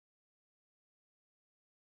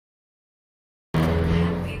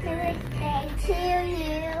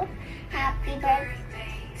Happy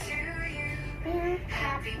birthday to you.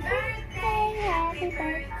 Happy birthday, happy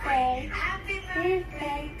birthday. Happy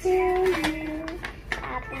birthday to you.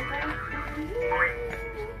 Happy birthday.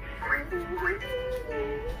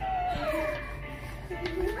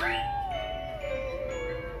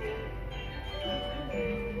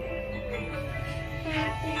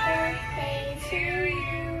 Happy birthday to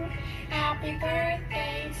you. Happy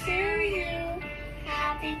birthday to you.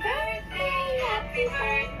 Happy birthday, happy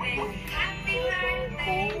birthday, happy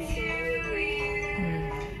birthday to you.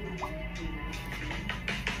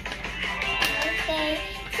 Birthday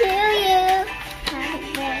to you. Happy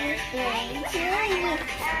birthday to you.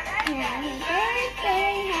 Happy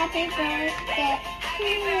birthday, happy birthday to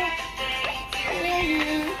you.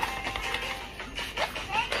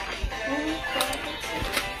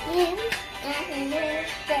 Happy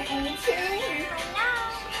birthday to you.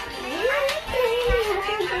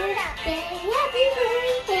 Happy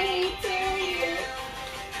birthday to you.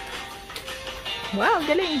 Wow,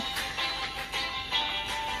 galing.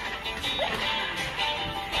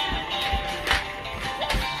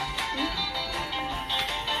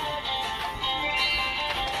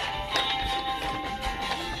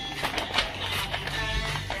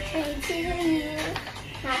 To you.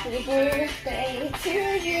 Happy birthday to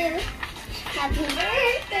you. Happy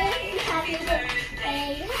birthday, happy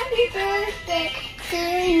birthday, happy birthday to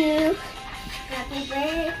you. Happy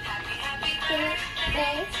birthday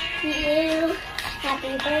to you.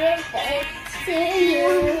 Happy birthday to you.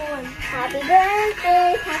 Happy birthday,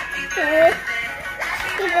 happy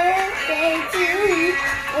birthday to you.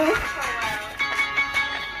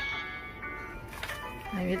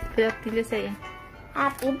 I will feel say.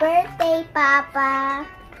 Happy birthday, Papa.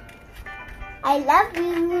 I love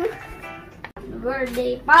you. Happy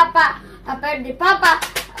birthday, Papa. Happy birthday, Papa.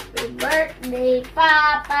 Happy birthday,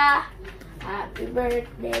 Papa. Happy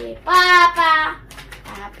birthday, Papa.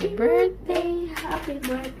 Happy birthday, happy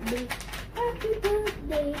birthday, happy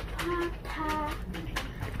birthday, Papa.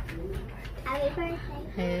 Happy birthday.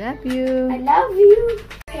 I love you. I love you.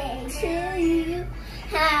 Birthday to you.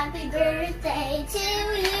 Happy birthday to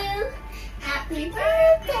you. Happy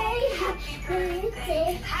birthday, happy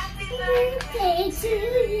birthday, happy birthday to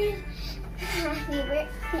you. Happy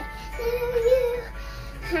birthday to you.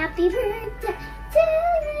 Happy birthday to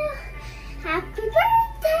you. Happy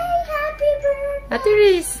birthday, happy birthday. Ate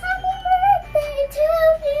Riz. Happy birthday to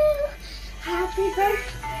you. Happy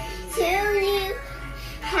birthday to you.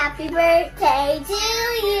 Happy birthday to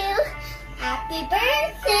you. Happy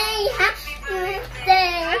birthday, happy birthday,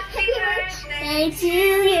 happy birthday to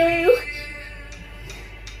you.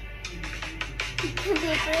 Happy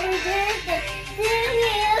birthday to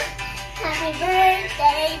you. Happy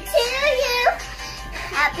birthday to you.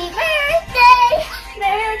 Happy birthday,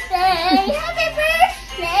 happy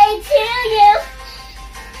birthday to you.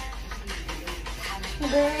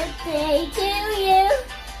 Birthday to you.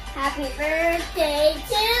 Happy birthday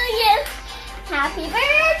to you. Happy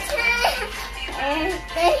birthday,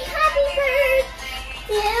 happy birthday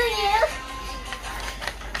to you.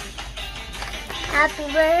 Happy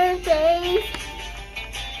birthday.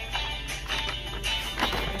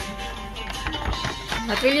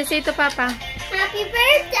 What will you say to Papa? Happy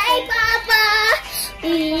birthday, Papa!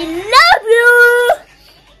 We love you!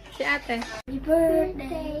 Si ate. Happy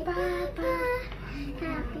birthday, Papa!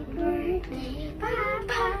 Happy birthday,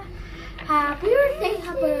 Papa! Happy birthday,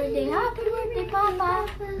 happy birthday, happy birthday, Papa!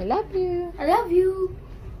 I love you. I love you!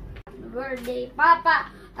 Happy birthday,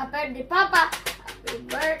 Papa! Happy birthday, Papa! Happy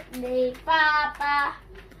birthday, Papa!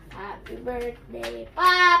 Happy birthday,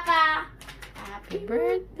 Papa! Happy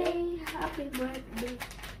birthday, happy birthday,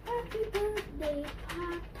 happy birthday,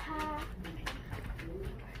 Papa.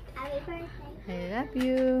 Happy birthday. I love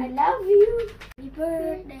you. I love you. Happy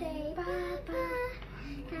birthday, Papa.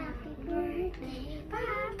 Happy birthday,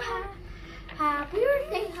 Papa. Happy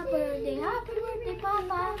birthday, happy birthday, happy birthday,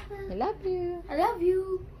 Papa. I love you. I love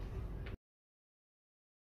you.